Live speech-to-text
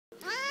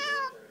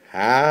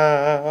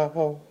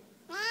How?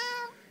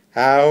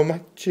 How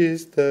much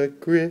is the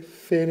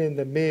griffin in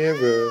the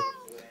mirror?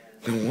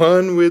 The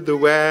one with the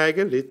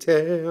waggly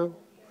tail.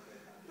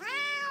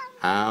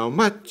 How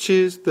much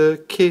is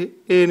the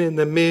kitten in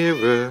the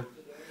mirror?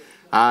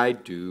 I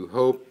do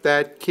hope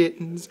that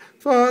kitten's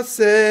for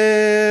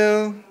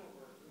sale.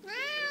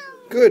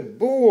 Good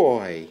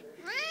boy.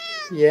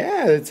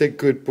 Yeah, that's a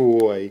good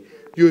boy.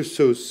 You're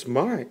so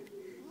smart.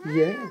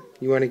 Yeah.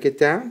 You want to get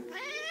down?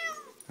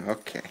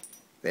 Okay.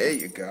 There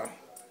you go.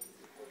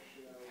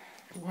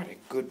 What a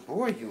good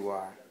boy you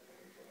are.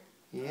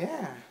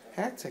 Yeah,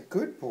 that's a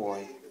good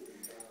boy.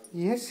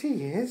 Yes,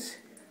 he is.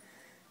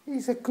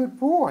 He's a good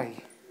boy.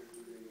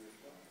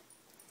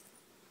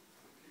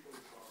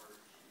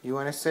 You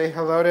want to say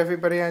hello to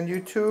everybody on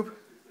YouTube?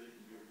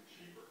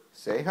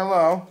 Say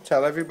hello.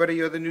 Tell everybody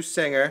you're the new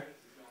singer.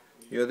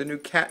 You're the new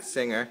cat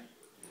singer.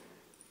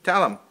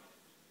 Tell them.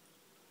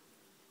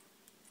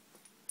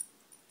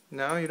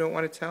 No, you don't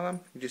want to tell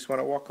them? You just want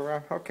to walk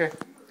around? Okay.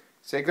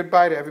 Say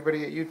goodbye to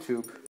everybody at YouTube.